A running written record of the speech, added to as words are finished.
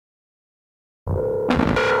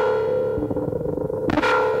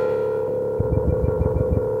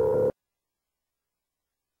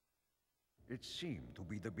It seemed to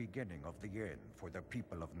be the beginning of the end for the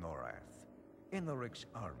people of Norrath. Inoric's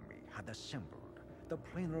army had assembled. The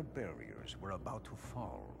planar barriers were about to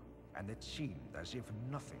fall, and it seemed as if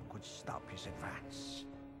nothing could stop his advance.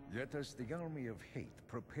 Yet as the army of hate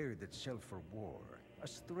prepared itself for war, a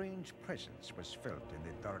strange presence was felt in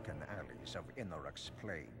the darkened alleys of Inoric's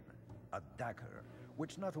plain. A dagger,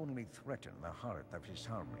 which not only threatened the heart of his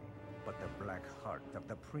army, but the black heart of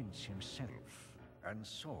the prince himself. And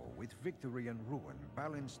so, with victory and ruin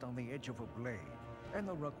balanced on the edge of a blade,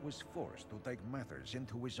 Enoroc was forced to take matters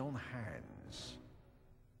into his own hands.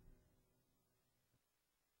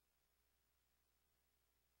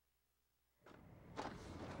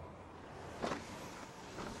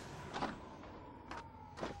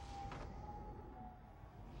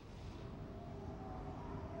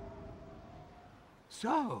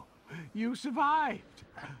 So, you survived.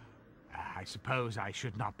 I suppose I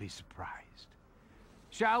should not be surprised.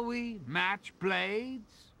 Shall we match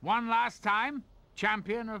blades? One last time,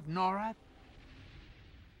 champion of Norrath?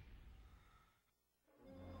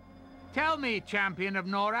 Tell me, champion of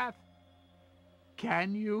Norrath,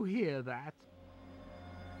 can you hear that?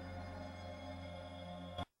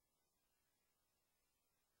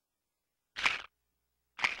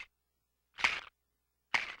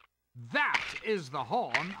 That is the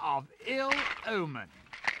horn of ill omen,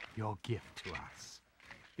 your gift to us.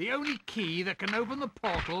 The only key that can open the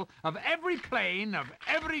portal of every plane of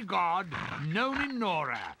every god known in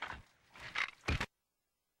Norrath.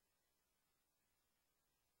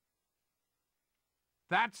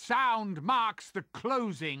 That sound marks the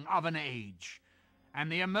closing of an age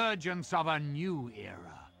and the emergence of a new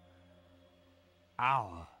era.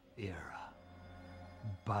 Our era.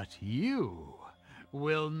 But you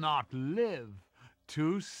will not live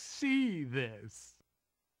to see this.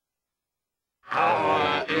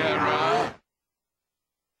 Our era?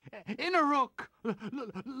 Inorok!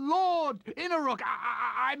 Lord Inorok!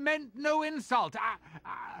 I meant no insult.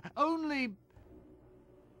 Only...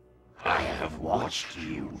 I have watched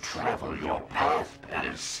you travel your path,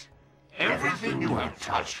 Palace. Everything you have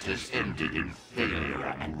touched has ended in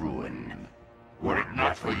failure and ruin. Were it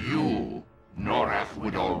not for you, Norrath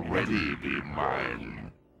would already be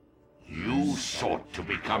mine. You sought to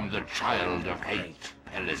become the child of hate,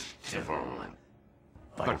 Palace Civil.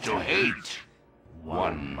 But to hate,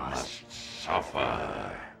 one must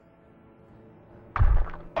suffer.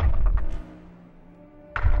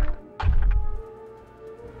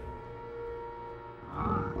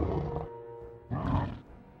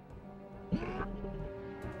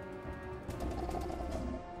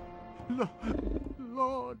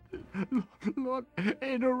 Lord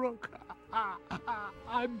Inorok,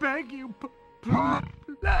 I beg you, please.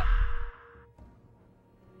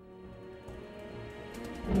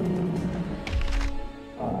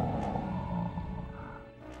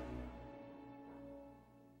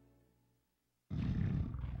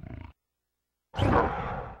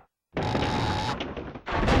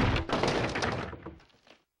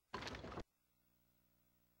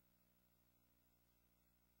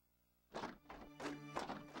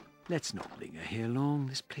 Let's not linger here long.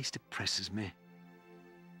 This place depresses me.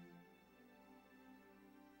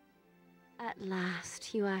 At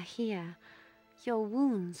last you are here. Your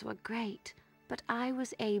wounds were great, but I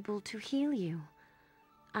was able to heal you.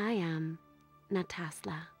 I am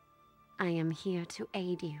Natasla. I am here to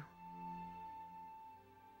aid you.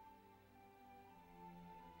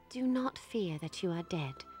 Do not fear that you are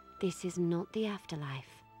dead. This is not the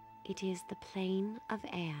afterlife. It is the plane of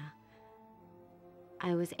air.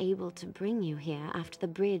 I was able to bring you here after the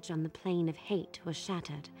bridge on the plane of hate was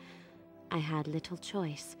shattered. I had little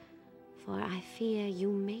choice, for I fear you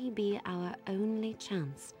may be our only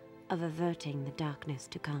chance of averting the darkness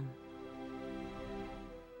to come.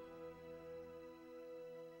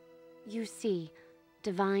 You see,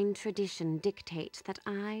 divine tradition dictates that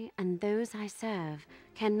I and those I serve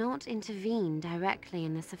cannot intervene directly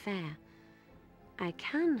in this affair. I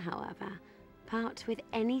can, however, part with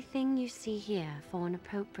anything you see here for an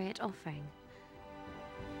appropriate offering.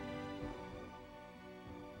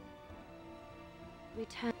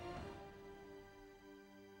 Return.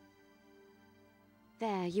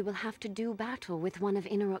 There you will have to do battle with one of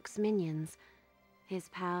Inorok's minions. His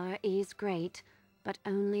power is great, but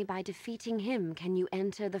only by defeating him can you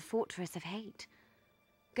enter the Fortress of Hate.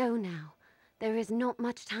 Go now. There is not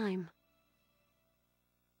much time.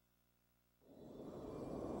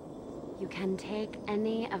 You can take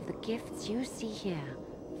any of the gifts you see here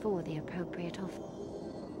for the appropriate offering.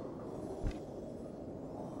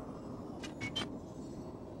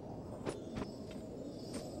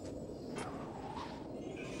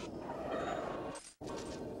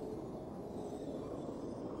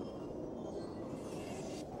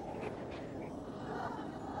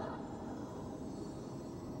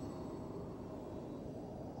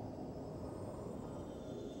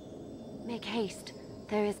 Make haste.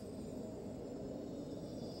 There is...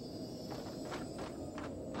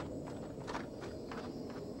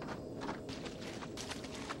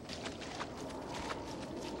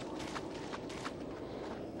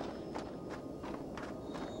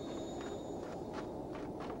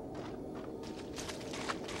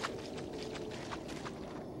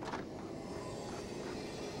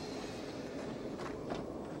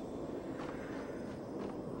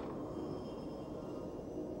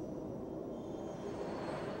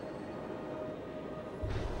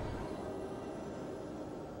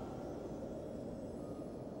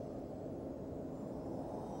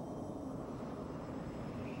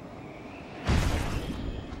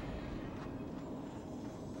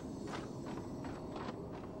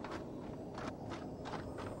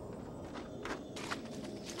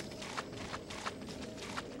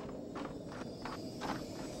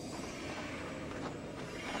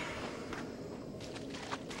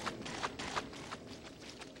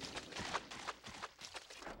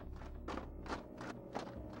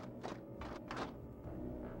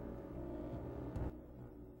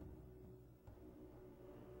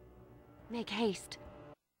 Make haste.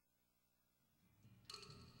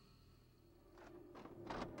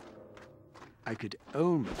 I could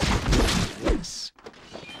almost do this.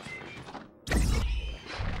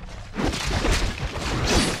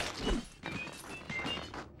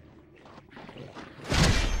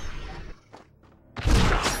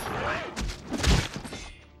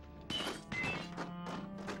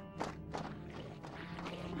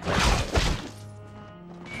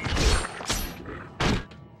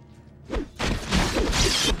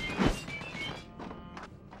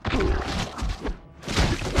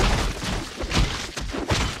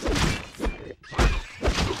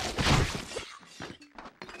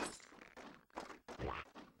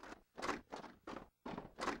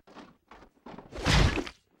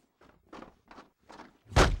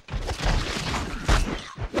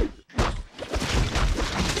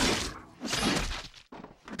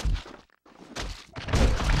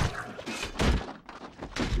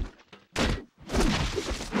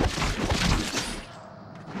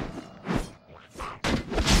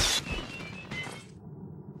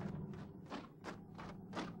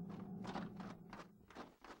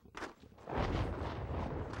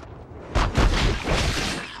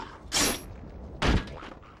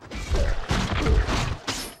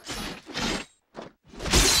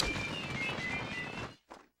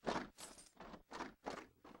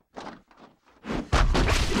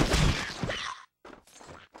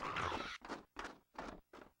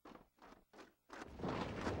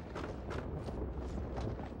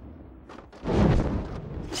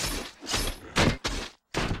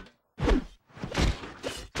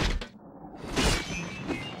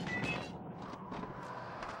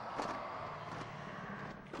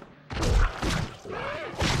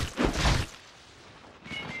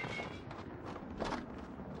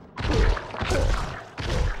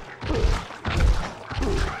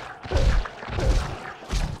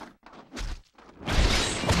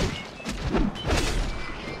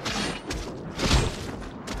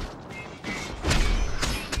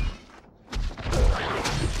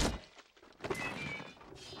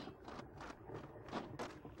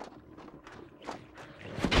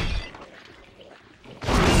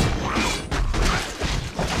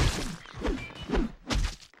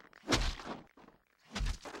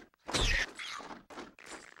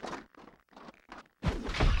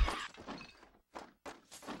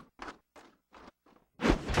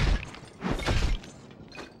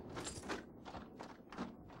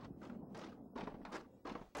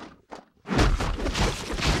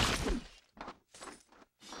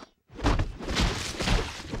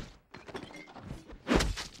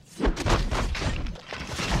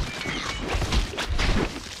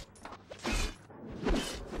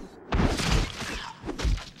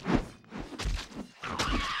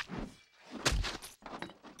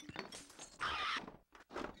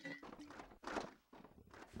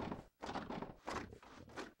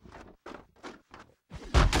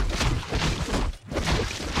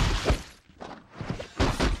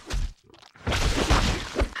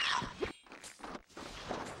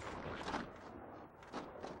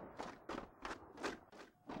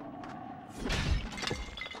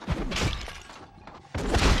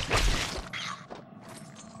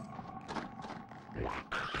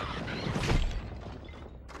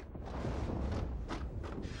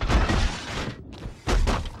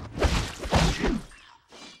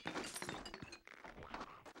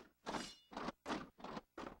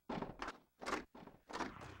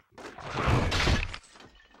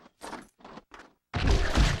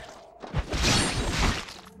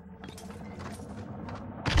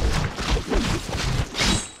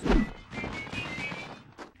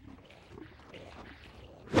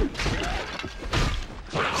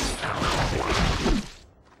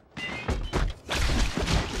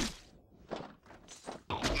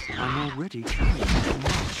 pretty charming.